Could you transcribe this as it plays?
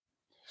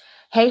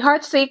Hey,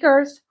 Heart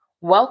Seekers,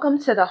 welcome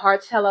to the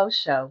Hearts Hello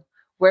Show,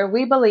 where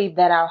we believe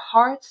that our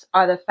hearts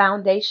are the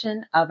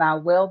foundation of our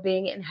well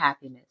being and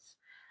happiness.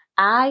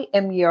 I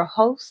am your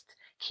host,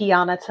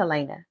 Kiana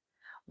Talena.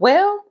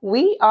 Well,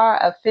 we are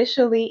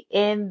officially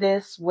in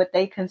this, what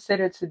they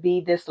consider to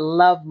be this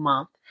love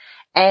month,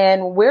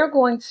 and we're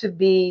going to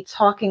be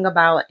talking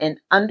about and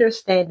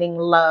understanding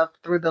love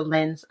through the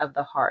lens of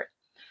the heart.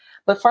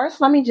 But first,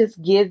 let me just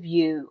give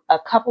you a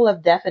couple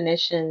of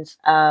definitions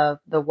of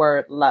the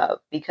word love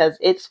because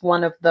it's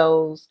one of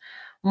those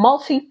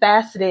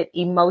multifaceted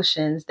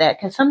emotions that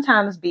can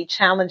sometimes be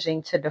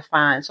challenging to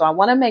define. So I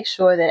want to make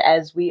sure that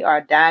as we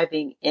are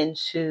diving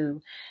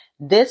into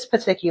this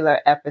particular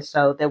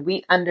episode, that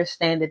we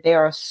understand that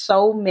there are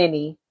so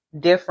many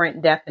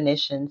different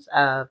definitions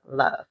of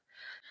love.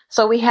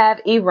 So we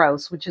have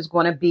eros, which is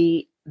going to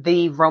be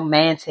the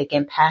romantic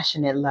and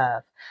passionate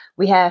love.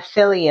 We have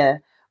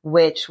philia,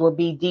 which will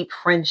be deep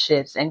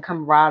friendships and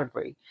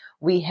camaraderie.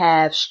 We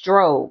have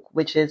stroke,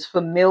 which is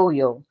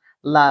familial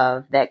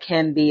love that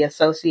can be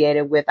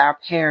associated with our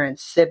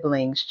parents,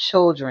 siblings,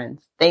 children,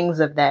 things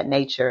of that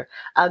nature.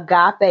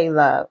 Agape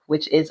love,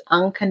 which is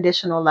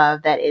unconditional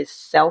love that is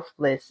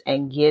selfless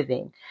and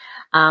giving.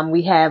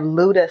 We have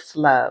ludus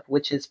love,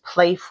 which is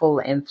playful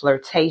and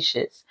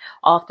flirtatious,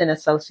 often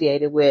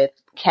associated with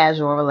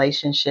casual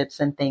relationships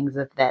and things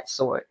of that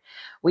sort.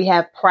 We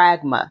have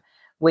pragma,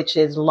 which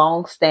is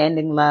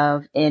long-standing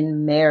love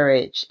in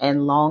marriage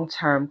and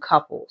long-term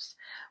couples.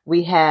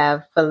 We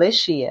have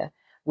felicia,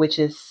 which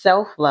is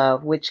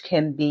self-love, which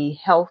can be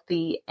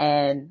healthy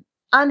and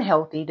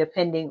unhealthy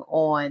depending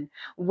on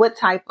what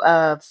type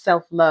of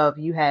self-love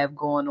you have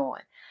going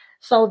on.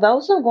 So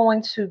those are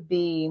going to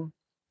be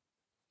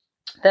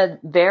the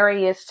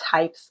various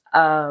types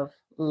of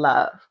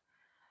love.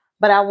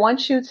 But I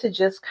want you to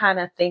just kind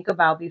of think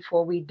about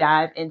before we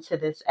dive into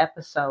this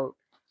episode,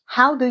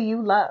 how do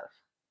you love?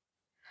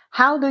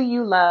 How do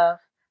you love?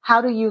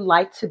 How do you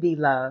like to be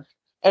loved?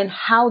 And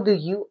how do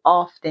you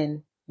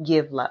often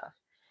give love?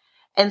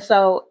 And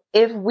so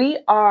if we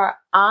are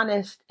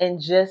honest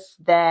in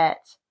just that,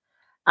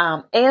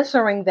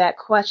 answering that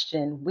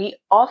question, we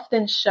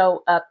often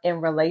show up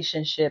in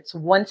relationships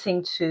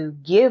wanting to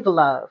give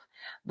love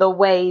the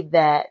way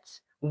that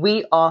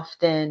we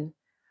often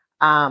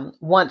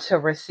want to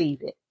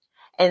receive it.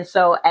 And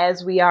so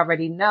as we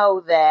already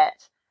know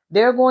that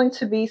there are going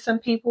to be some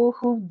people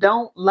who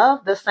don't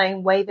love the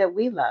same way that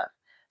we love.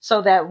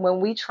 So that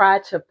when we try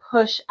to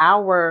push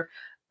our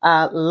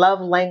love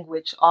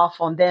language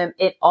off on them,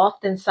 it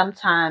often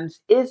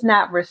sometimes is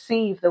not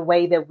received the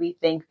way that we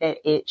think that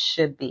it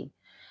should be.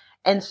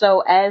 And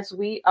so as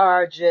we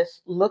are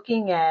just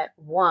looking at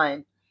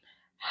one,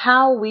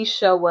 how we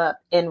show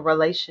up in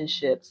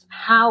relationships,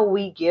 how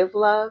we give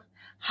love,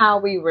 how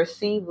we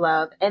receive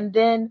love, and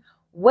then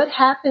what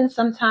happens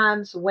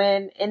sometimes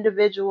when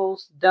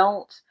individuals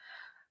don't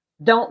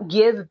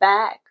give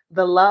back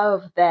the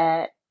love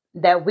that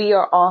we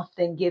are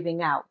often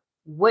giving out.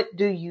 What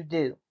do you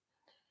do?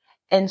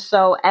 And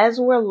so as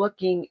we're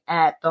looking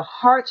at the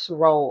heart's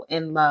role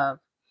in love,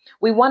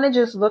 we want to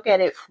just look at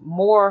it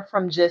more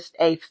from just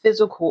a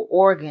physical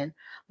organ,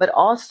 but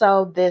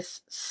also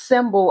this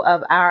symbol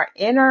of our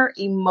inner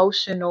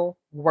emotional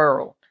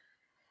world.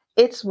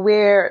 It's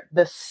where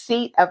the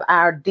seat of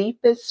our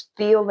deepest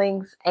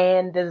feelings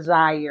and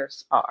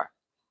desires are.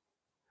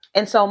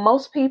 And so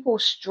most people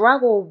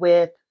struggle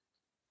with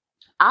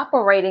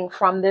operating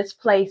from this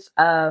place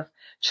of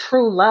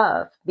true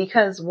love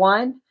because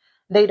one,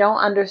 they don't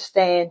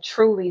understand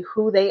truly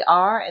who they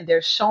are and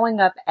they're showing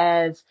up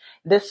as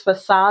this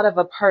facade of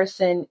a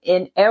person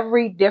in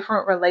every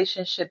different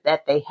relationship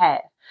that they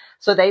have.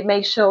 So they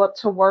may show up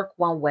to work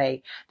one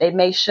way. They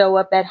may show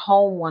up at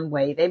home one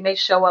way. They may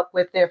show up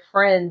with their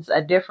friends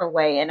a different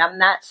way. And I'm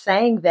not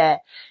saying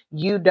that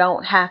you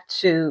don't have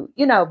to,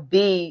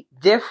 be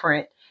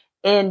different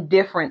in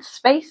different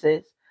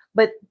spaces,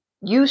 but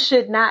you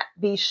should not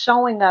be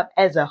showing up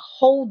as a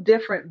whole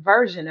different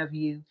version of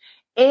you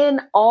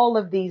in all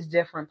of these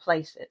different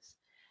places.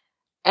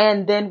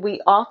 And then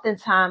we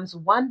oftentimes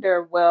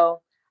wonder,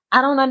 well,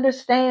 I don't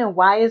understand.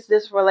 Why is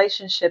this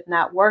relationship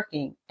not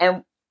working?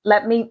 And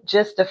let me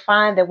just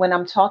define that when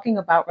I'm talking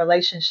about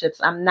relationships,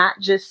 I'm not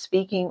just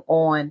speaking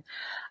on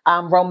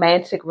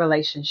romantic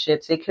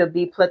relationships. It could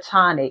be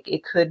platonic.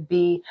 It could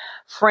be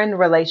friend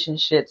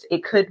relationships.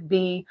 It could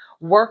be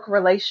work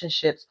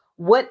relationships.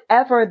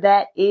 Whatever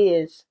that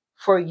is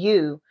for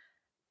you,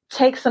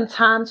 take some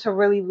time to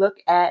really look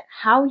at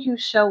how you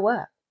show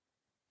up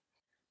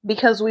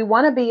because we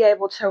want to be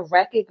able to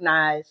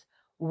recognize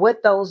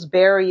what those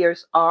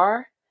barriers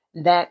are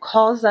that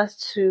cause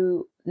us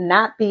to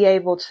not be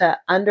able to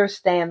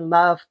understand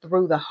love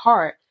through the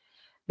heart.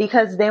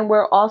 Because then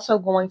we're also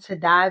going to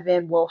dive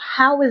in, well,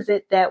 how is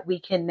it that we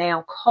can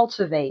now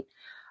cultivate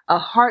a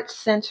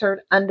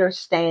heart-centered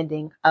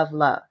understanding of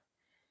love?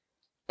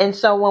 And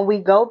so when we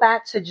go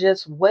back to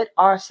just what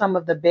are some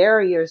of the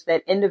barriers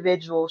that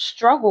individuals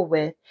struggle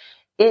with,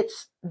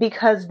 it's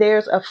because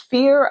there's a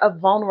fear of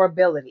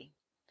vulnerability.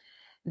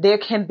 There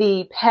can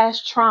be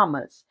past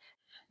traumas.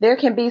 There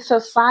can be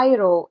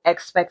societal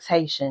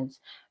expectations,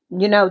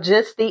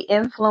 just the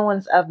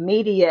influence of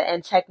media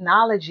and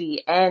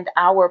technology and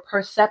our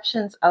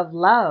perceptions of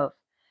love.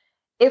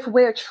 If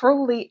we're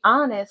truly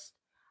honest,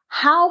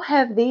 how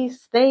have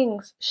these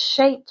things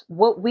shaped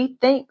what we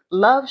think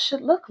love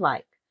should look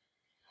like?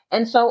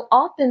 And so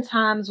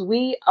oftentimes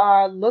we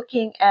are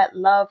looking at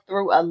love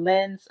through a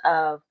lens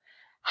of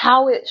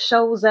how it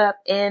shows up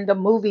in the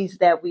movies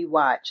that we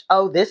watch.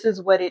 Oh, this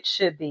is what it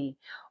should be,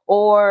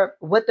 or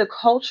what the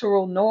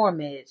cultural norm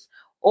is,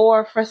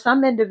 or for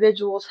some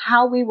individuals,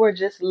 how we were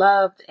just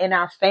loved in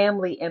our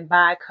family and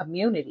by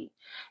community.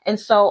 And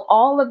so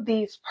all of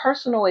these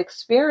personal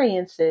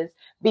experiences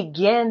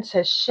begin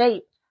to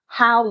shape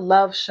how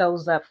love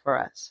shows up for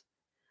us.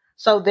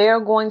 So there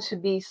are going to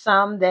be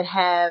some that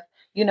have,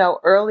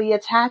 early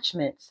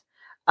attachments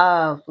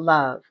of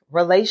love,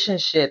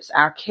 relationships,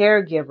 our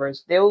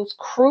caregivers, those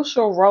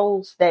crucial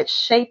roles that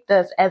shaped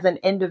us as an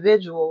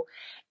individual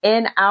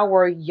in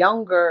our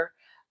younger,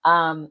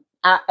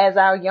 as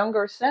our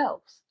younger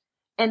selves.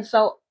 And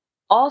so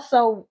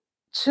also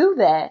to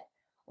that,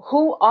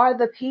 who are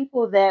the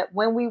people that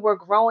when we were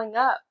growing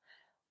up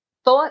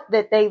thought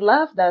that they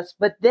loved us,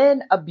 but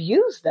then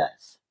abused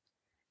us?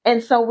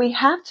 And so we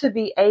have to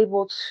be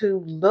able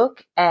to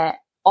look at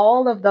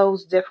all of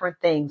those different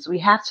things. We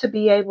have to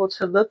be able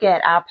to look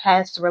at our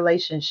past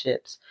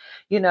relationships.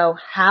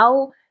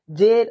 How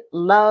did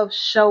love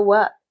show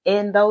up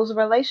in those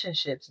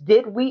relationships?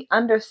 Did we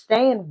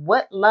understand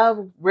what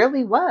love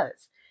really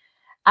was?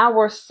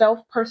 Our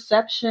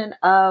self-perception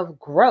of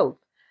growth.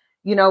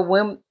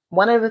 When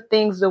one of the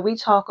things that we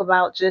talk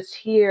about just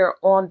here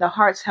on the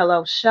Hearts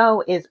Hello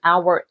show is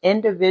our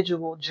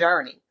individual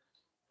journey.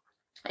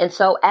 And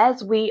so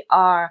as we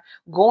are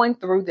going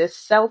through this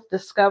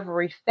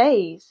self-discovery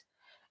phase,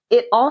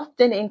 it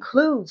often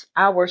includes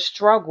our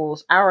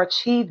struggles, our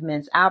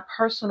achievements, our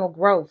personal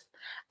growth,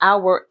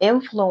 our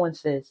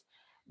influences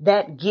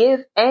that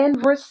give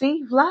and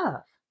receive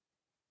love.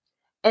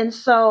 And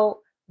so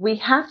we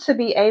have to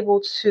be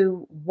able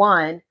to,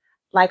 one,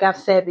 like I've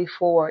said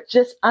before,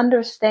 just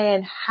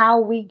understand how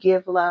we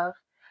give love,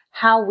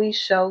 how we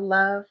show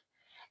love,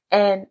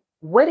 and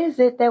what is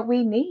it that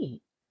we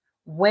need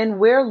when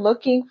we're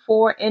looking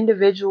for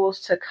individuals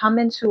to come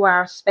into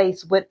our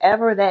space,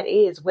 whatever that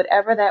is,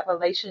 whatever that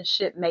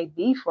relationship may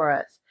be for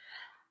us.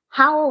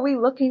 How are we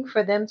looking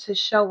for them to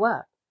show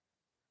up?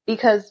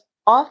 Because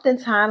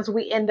oftentimes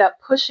we end up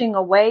pushing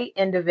away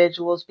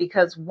individuals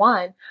because,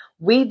 one,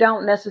 we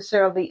don't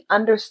necessarily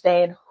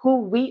understand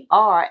who we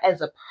are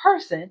as a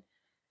person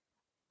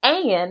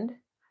and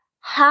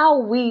how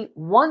we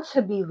want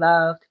to be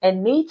loved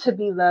and need to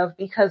be loved,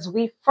 because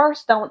we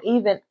first don't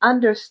even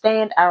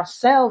understand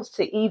ourselves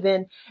to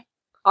even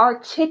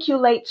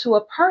articulate to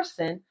a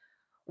person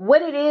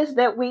what it is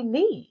that we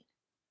need.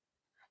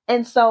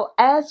 And so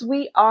as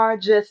we are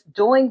just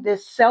doing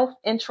this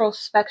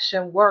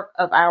self-introspection work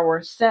of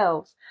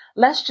ourselves,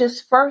 let's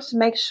just first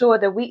make sure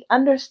that we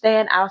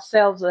understand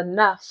ourselves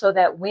enough so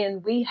that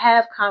when we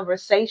have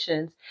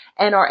conversations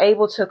and are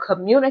able to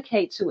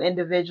communicate to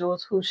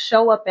individuals who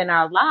show up in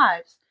our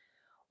lives,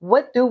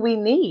 what do we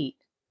need?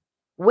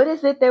 What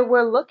is it that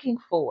we're looking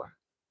for?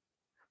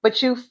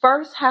 But you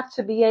first have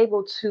to be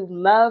able to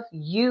love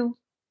you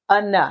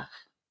enough.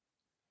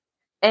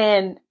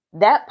 And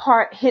that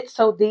part hit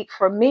so deep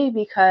for me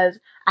because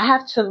I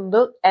have to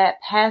look at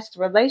past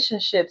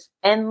relationships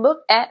and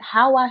look at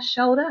how I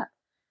showed up.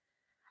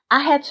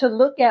 I had to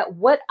look at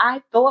what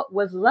I thought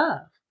was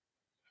love.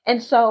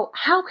 And so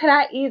how could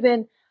I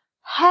even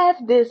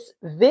have this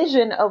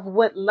vision of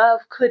what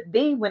love could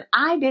be when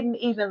I didn't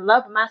even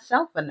love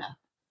myself enough?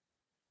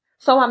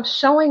 So I'm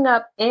showing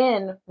up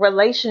in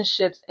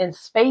relationships and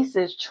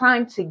spaces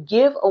trying to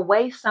give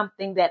away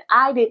something that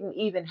I didn't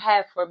even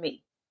have for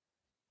me.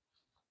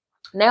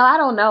 Now, I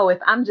don't know if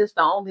I'm just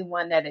the only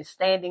one that is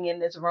standing in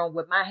this room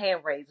with my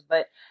hand raised,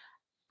 but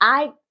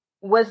I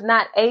was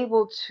not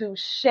able to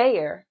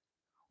share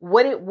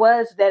what it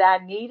was that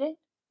I needed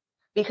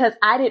because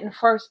I didn't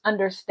first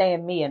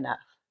understand me enough.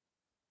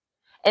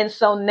 And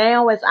so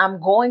now as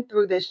I'm going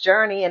through this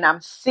journey and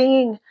I'm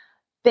seeing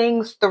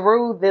things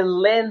through the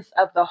lens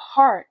of the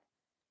heart,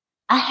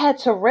 I had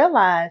to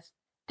realize,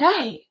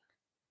 dang,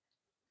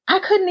 I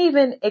couldn't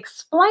even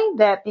explain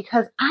that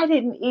because I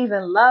didn't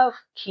even love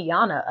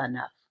Kiana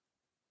enough.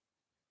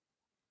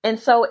 And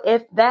so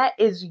if that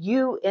is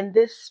you in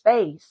this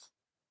space,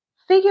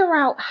 figure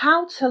out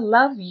how to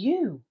love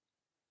you,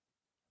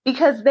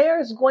 because there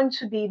is going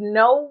to be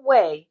no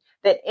way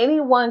that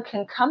anyone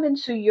can come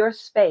into your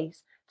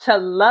space to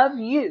love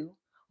you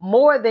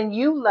more than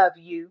you love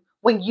you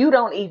when you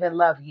don't even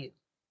love you.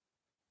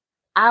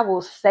 I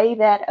will say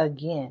that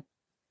again.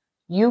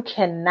 You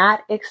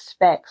cannot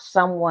expect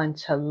someone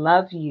to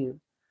love you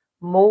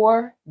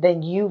more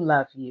than you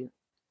love you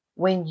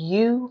when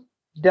you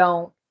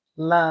don't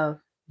love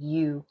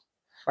you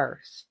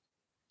first.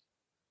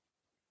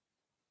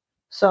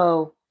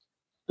 So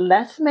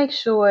let's make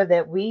sure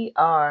that we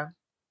are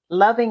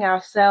loving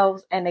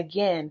ourselves. And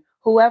again,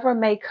 whoever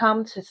may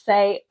come to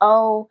say,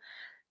 oh,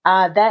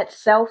 That's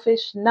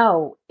selfish.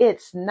 No,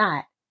 it's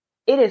not.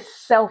 It is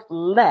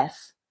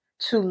selfless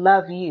to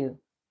love you,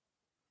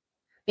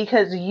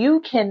 because you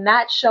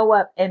cannot show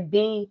up and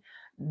be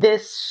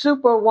this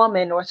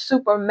superwoman or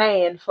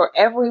superman for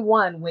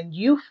everyone when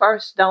you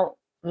first don't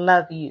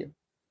love you.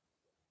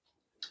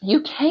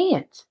 You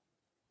can't.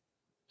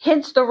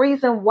 Hence the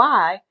reason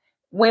why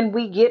when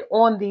we get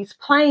on these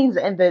planes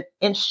and the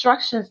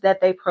instructions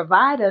that they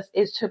provide us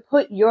is to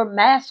put your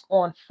mask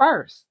on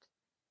first.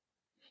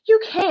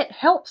 You can't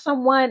help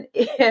someone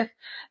if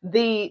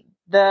the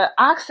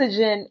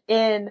oxygen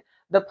in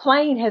the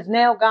plane has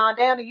now gone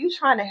down and you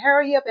trying to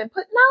hurry up and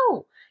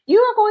no, you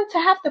are going to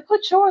have to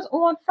put yours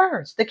on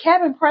first. The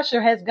cabin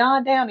pressure has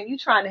gone down and you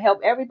trying to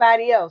help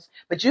everybody else,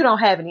 but you don't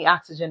have any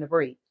oxygen to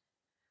breathe.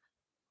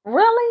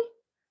 Really?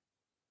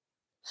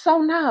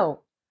 So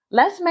no,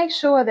 let's make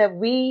sure that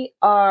we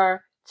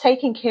are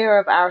taking care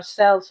of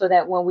ourselves so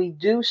that when we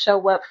do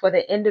show up for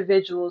the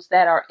individuals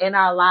that are in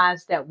our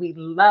lives that we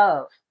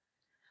love,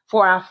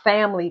 for our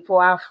family,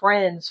 for our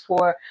friends,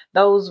 for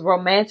those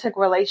romantic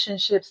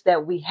relationships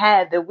that we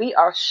had, that we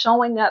are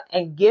showing up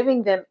and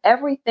giving them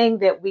everything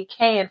that we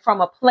can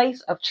from a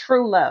place of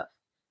true love.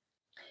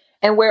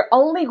 And we're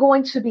only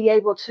going to be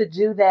able to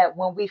do that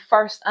when we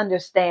first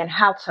understand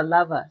how to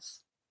love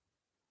us.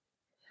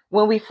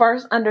 When we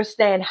first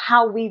understand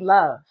how we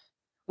love.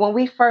 When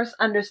we first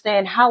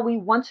understand how we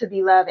want to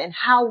be loved and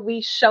how we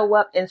show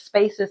up in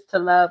spaces to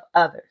love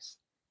others.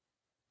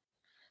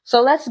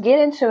 So let's get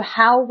into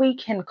how we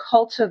can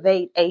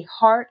cultivate a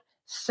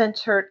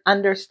heart-centered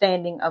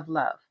understanding of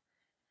love.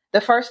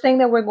 The first thing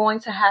that we're going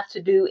to have to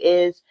do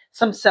is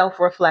some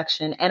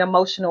self-reflection and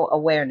emotional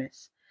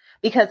awareness.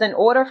 Because in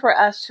order for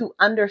us to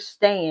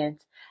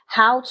understand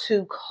how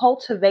to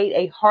cultivate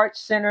a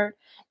heart-centered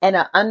and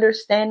an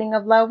understanding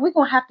of love, we're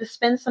going to have to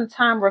spend some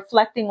time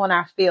reflecting on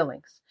our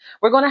feelings.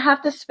 We're going to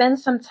have to spend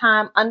some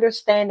time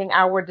understanding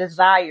our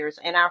desires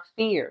and our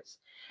fears.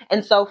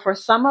 And so for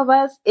some of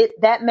us,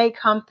 that may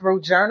come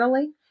through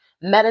journaling,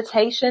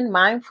 meditation,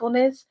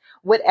 mindfulness,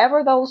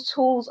 whatever those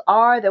tools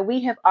are that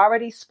we have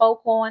already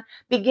spoke on,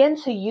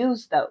 begin to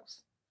use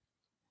those.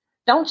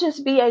 Don't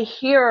just be a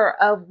hearer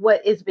of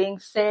what is being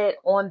said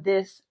on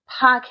this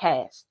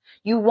podcast.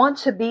 You want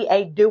to be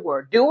a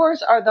doer.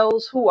 Doers are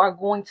those who are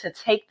going to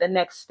take the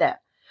next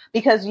step.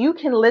 Because you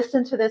can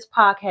listen to this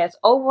podcast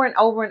over and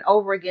over and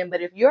over again,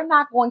 but if you're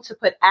not going to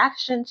put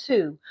action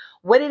to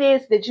what it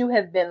is that you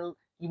have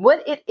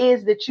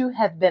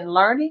been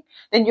learning,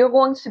 then you're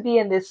going to be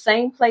in this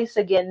same place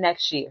again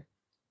next year.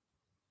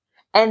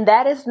 And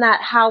that is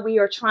not how we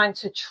are trying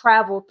to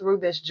travel through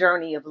this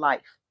journey of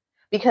life.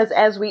 Because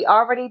as we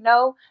already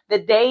know, the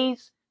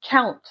days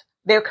count.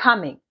 They're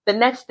coming. The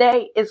next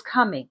day is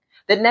coming.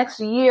 The next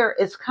year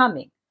is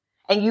coming.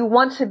 And you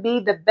want to be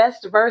the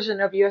best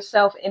version of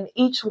yourself in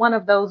each one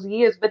of those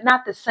years, but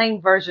not the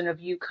same version of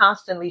you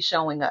constantly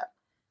showing up.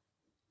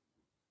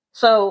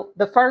 So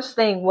the first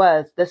thing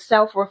was the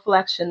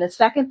self-reflection. The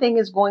second thing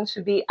is going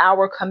to be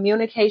our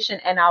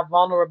communication and our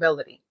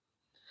vulnerability.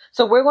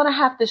 So we're going to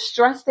have to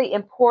stress the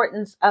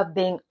importance of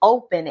being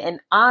open and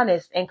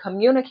honest and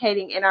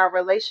communicating in our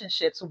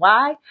relationships.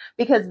 Why?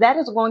 Because that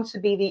is going to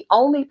be the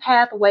only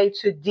pathway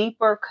to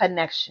deeper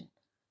connection.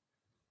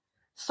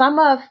 Some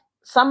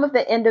of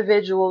the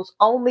individuals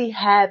only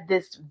have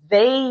this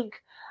vague,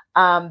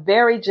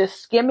 very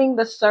just skimming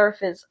the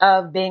surface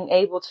of being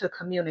able to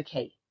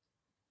communicate.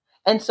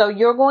 And so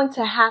you're going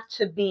to have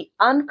to be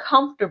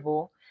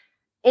uncomfortable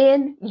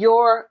in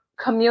your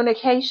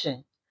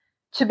communication,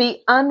 to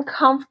be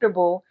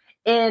uncomfortable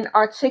in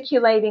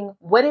articulating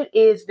what it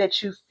is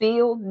that you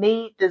feel,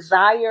 need,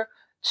 desire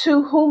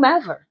to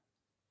whomever.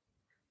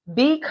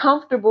 Be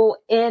comfortable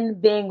in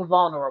being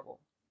vulnerable.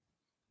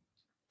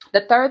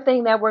 The third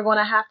thing that we're going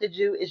to have to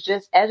do is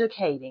just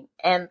educating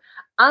and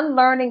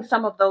unlearning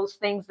some of those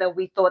things that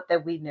we thought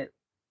that we knew.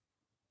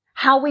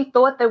 How we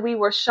thought that we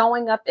were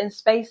showing up in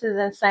spaces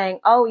and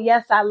saying, oh,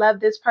 yes, I love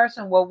this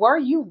person. Well, were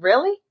you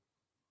really?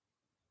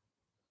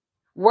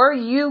 Were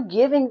you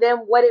giving them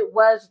what it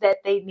was that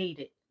they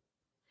needed?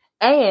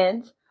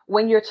 And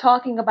when you're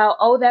talking about,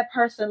 oh, that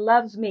person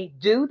loves me,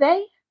 do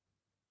they?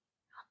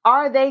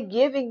 Are they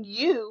giving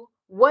you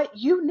what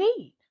you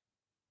need?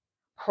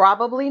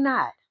 Probably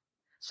not.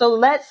 So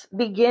let's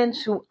begin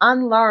to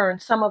unlearn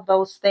some of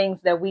those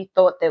things that we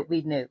thought that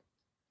we knew.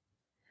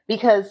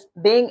 Because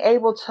being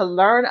able to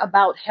learn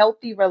about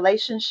healthy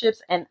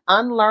relationships and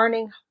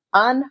unlearning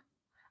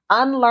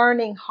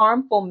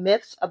harmful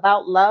myths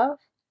about love,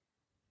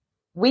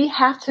 we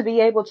have to be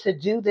able to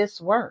do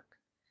this work.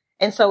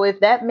 And so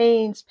if that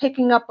means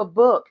picking up a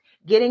book,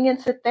 getting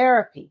into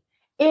therapy,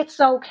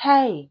 it's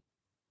okay.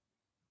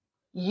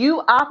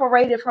 You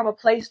operated from a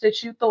place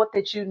that you thought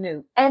that you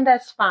knew, and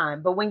that's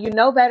fine. But when you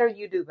know better,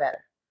 you do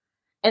better.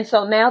 And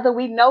so now that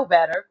we know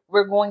better,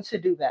 we're going to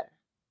do better.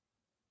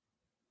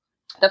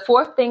 The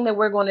fourth thing that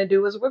we're going to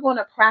do is we're going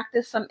to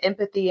practice some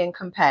empathy and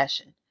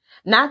compassion,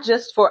 not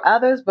just for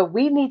others, but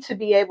we need to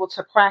be able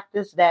to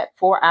practice that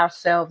for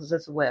ourselves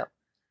as well.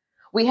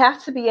 We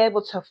have to be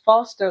able to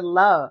foster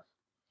love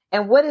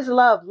And what is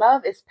love?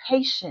 Love is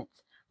patient.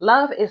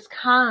 Love is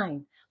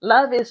kind.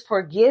 Love is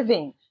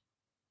forgiving.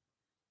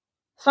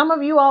 Some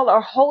of you all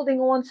are holding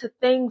on to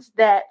things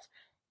that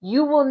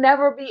you will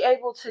never be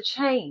able to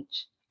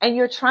change. And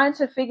you're trying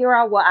to figure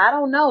out, well, I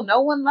don't know.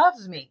 No one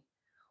loves me.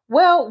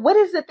 Well, what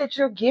is it that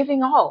you're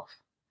giving off?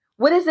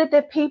 What is it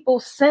that people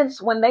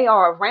sense when they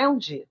are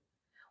around you?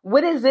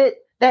 What is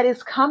it that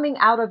is coming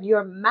out of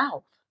your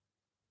mouth?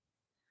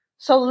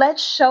 So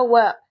let's show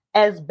up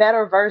as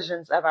better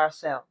versions of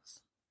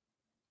ourselves.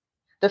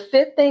 The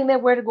fifth thing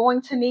that we're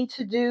going to need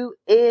to do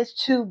is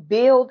to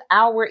build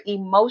our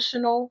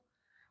emotional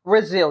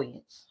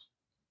resilience.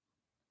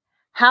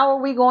 How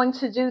are we going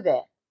to do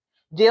that?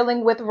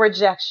 Dealing with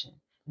rejection,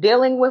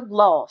 dealing with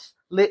loss,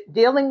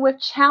 dealing with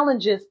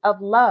challenges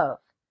of love,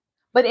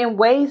 but in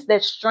ways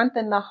that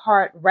strengthen the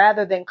heart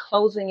rather than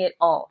closing it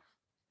off.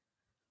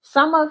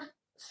 Some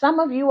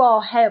of you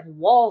all have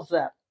walls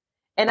up,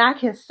 and I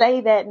can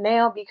say that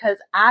now because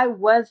I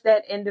was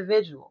that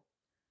individual.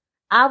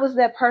 I was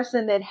that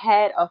person that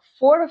had a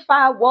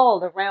fortified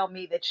wall around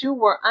me that you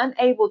were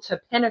unable to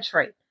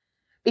penetrate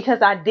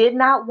because I did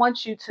not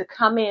want you to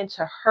come in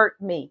to hurt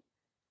me.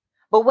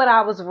 But what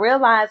I was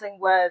realizing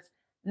was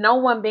no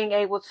one being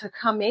able to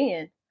come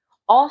in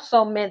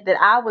also meant that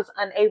I was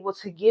unable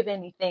to give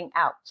anything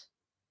out.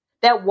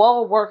 That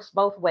wall works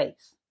both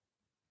ways.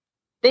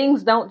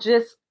 Things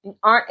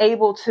aren't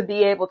able to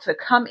be able to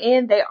come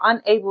in. They're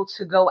unable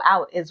to go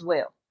out as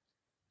well.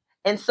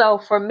 And so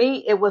for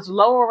me, it was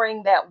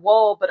lowering that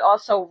wall, but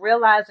also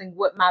realizing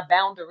what my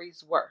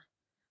boundaries were.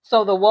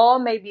 So the wall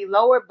may be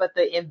lowered, but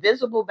the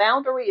invisible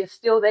boundary is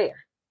still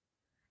there.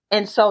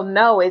 And so,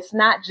 no, it's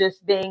not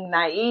just being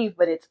naive,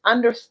 but it's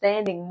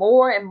understanding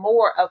more and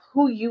more of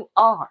who you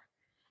are.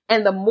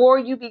 And the more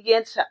you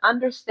begin to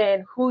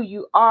understand who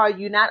you are,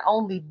 you not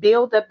only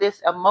build up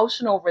this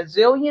emotional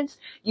resilience,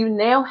 you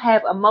now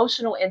have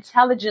emotional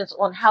intelligence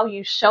on how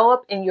you show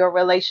up in your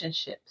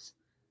relationships.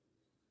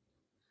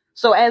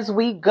 So as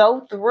we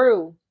go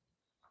through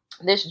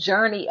this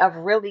journey of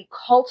really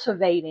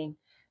cultivating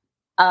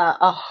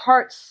a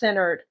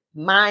heart-centered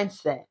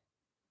mindset,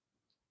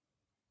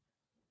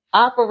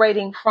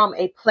 operating from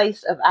a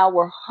place of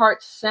our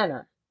heart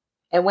center.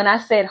 And when I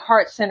said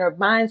heart-centered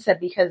mindset,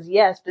 because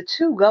yes, the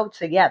two go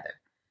together.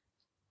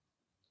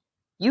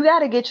 You got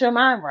to get your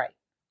mind right.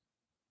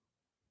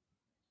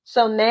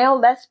 So now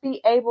let's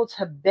be able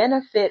to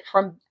benefit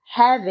from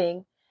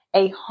having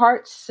a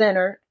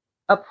heart-centered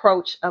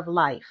approach of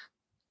life.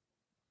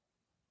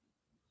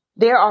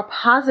 There are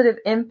positive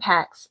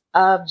impacts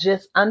of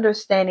just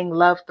understanding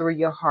love through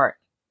your heart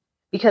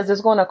because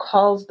it's going to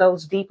cause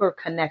those deeper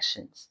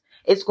connections.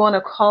 It's going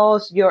to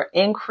cause your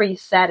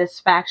increased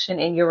satisfaction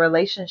in your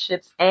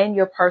relationships and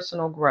your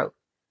personal growth.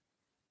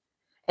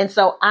 And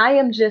so I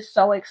am just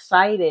so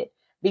excited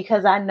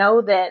because I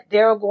know that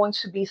there are going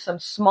to be some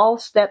small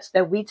steps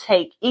that we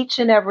take each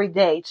and every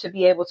day to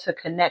be able to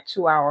connect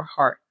to our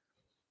heart.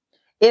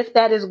 If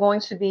that is going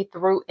to be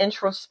through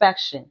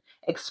introspection,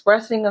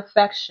 expressing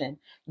affection,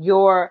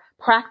 your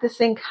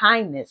practicing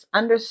kindness,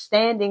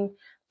 understanding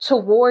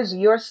towards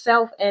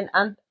yourself and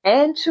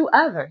to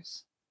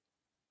others.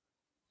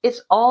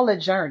 It's all a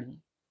journey.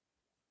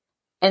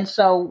 And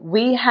so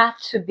we have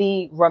to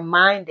be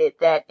reminded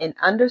that in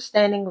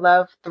understanding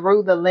love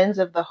through the lens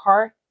of the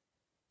heart,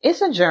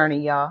 it's a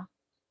journey, y'all.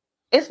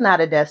 It's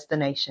not a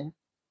destination.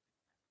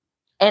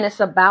 And it's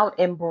about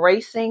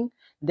embracing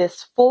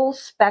this full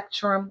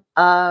spectrum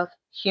of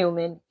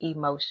human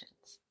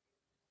emotions.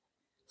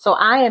 So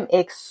I am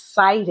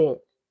excited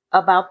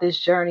about this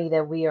journey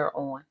that we are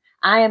on.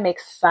 I am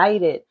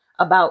excited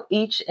about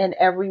each and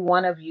every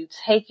one of you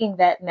taking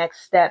that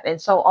next step.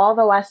 And so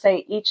although I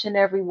say each and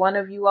every one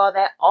of you all,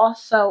 that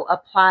also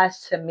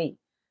applies to me.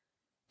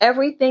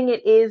 Everything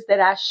it is that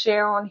I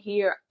share on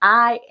here,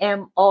 I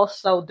am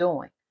also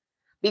doing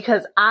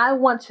because I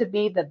want to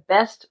be the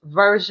best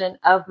version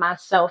of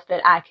myself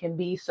that I can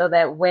be so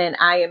that when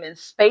I am in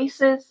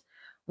spaces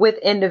with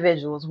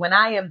individuals, when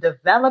I am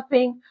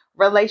developing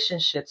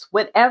relationships,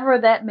 whatever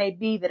that may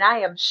be, that I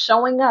am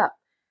showing up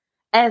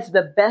as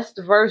the best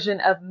version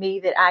of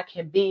me that I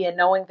can be and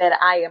knowing that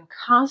I am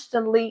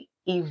constantly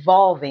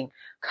evolving,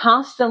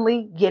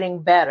 constantly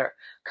getting better,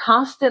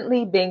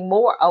 constantly being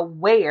more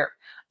aware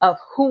of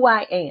who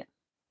I am.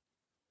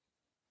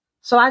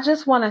 So I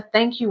just want to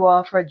thank you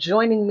all for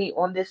joining me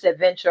on this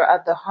adventure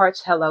of the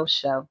Heart's Hello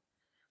Show,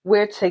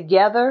 where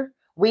together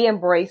we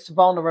embrace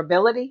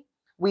vulnerability,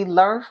 we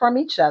learn from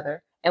each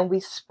other, and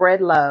we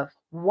spread love,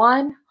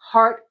 one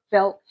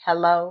heartfelt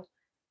hello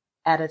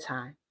at a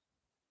time.